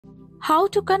How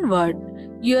to convert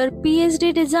your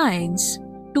PSD designs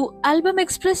to Album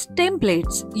Xpress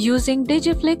Templates using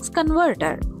DgFlick's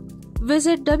converter.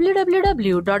 Visit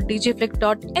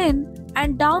www.dgflick.in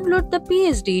and download the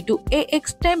PSD to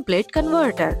AX template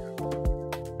converter.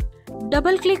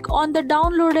 Double-click on the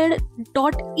downloaded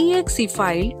 .exe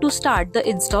file to start the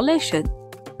installation.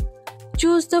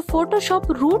 Choose the Photoshop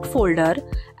root folder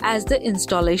as the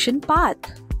installation path.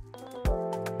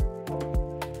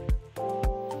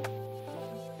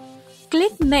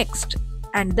 Click Next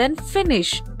and then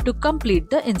Finish to complete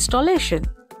the installation.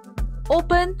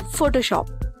 Open Photoshop.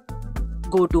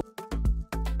 Go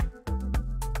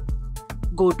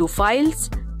to Files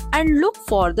and look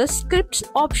for the Scripts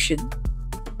option.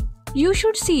 You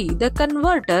should see the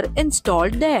converter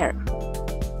installed there.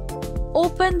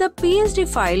 Open the PSD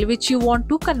file which you want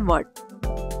to convert.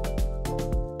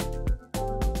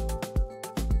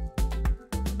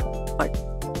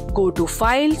 Go to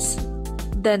Files,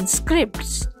 then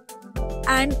Scripts,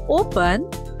 and open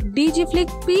DgFlick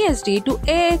PSD to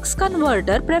AX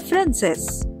converter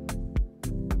preferences.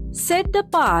 Set the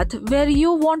path where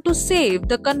you want to save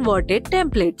the converted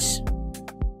templates.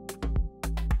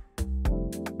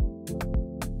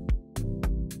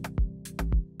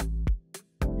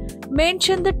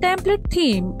 Mention the template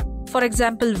theme, for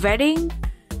example wedding,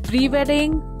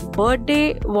 pre-wedding,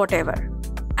 birthday, whatever,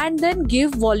 and then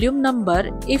give volume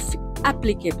number if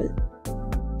applicable.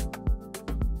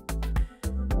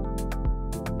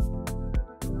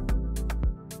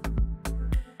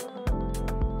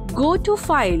 Go to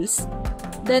Files,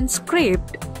 then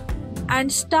Script, and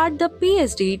start the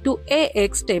PSD to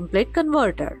AX template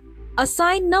converter.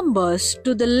 Assign numbers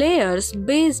to the layers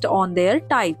based on their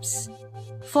types.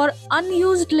 For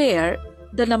unused layer,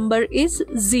 the number is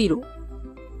 0.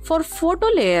 For photo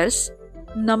layers,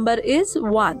 number is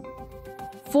 1.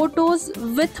 Photos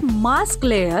with mask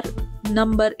layer,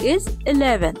 number is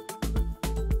 11.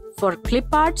 For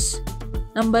clip arts,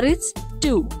 number is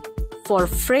 2. For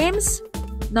frames,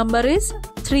 number is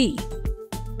 3.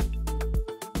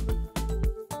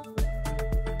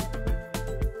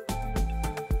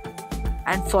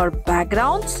 And for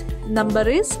backgrounds, number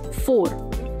is 4.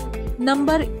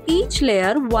 Number each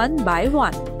layer one by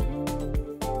one.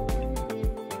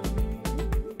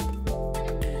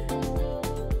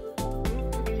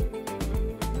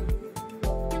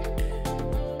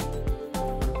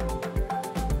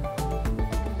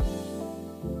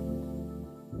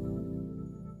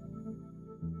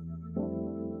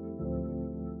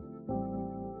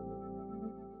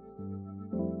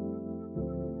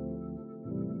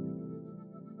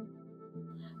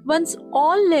 Once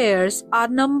all layers are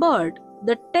numbered,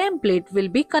 the template will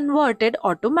be converted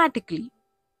automatically.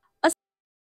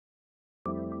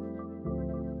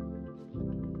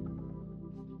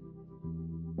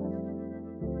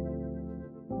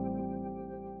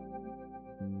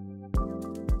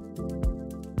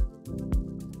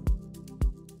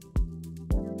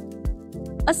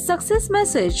 A success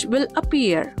message will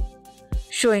appear,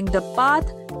 showing the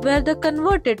path where the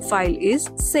converted file is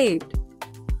saved.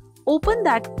 Open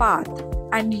that path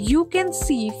and you can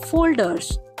see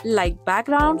folders like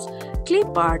backgrounds,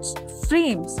 clip arts,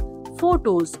 frames,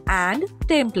 photos, and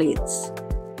templates.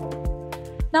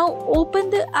 Now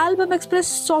open the Album Xpress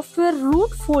software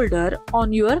root folder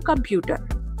on your computer.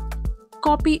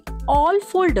 Copy all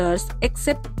folders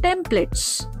except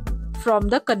templates from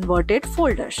the converted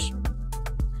folders.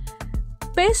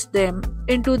 Paste them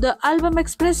into the Album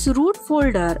Xpress root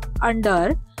folder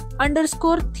under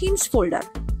 _themes folder.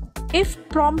 If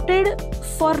prompted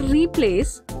for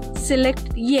replace,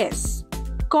 select Yes.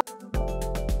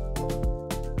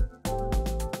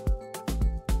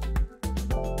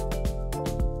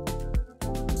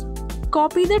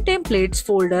 Copy the templates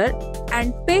folder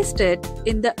and paste it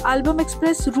in the Album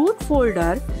Xpress root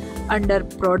folder under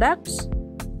Products,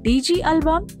 DG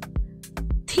Album,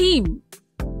 Theme.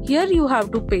 Here you have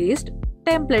to paste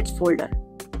Templates folder.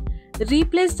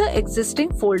 Replace the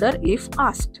existing folder if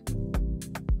asked.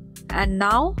 And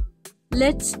now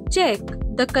let's check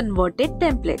the converted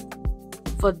template.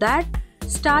 For that,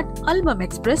 start Album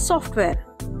Xpress software.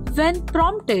 When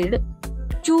prompted,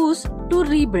 choose to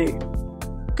rebuild.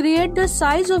 Create the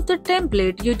size of the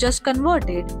template you just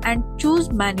converted and choose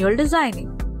manual designing.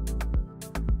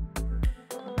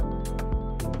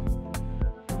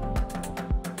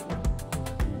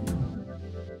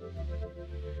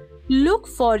 Look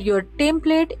for your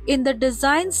template in the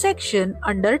design section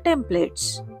under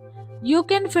templates. You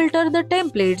can filter the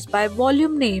templates by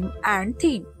volume name and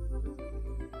theme.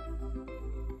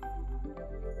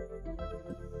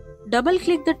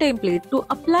 Double-click the template to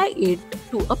apply it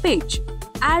to a page.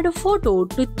 add a photo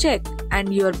to check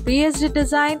and your PSD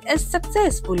design is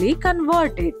successfully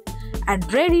converted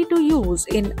and ready to use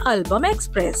in Album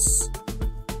Xpress.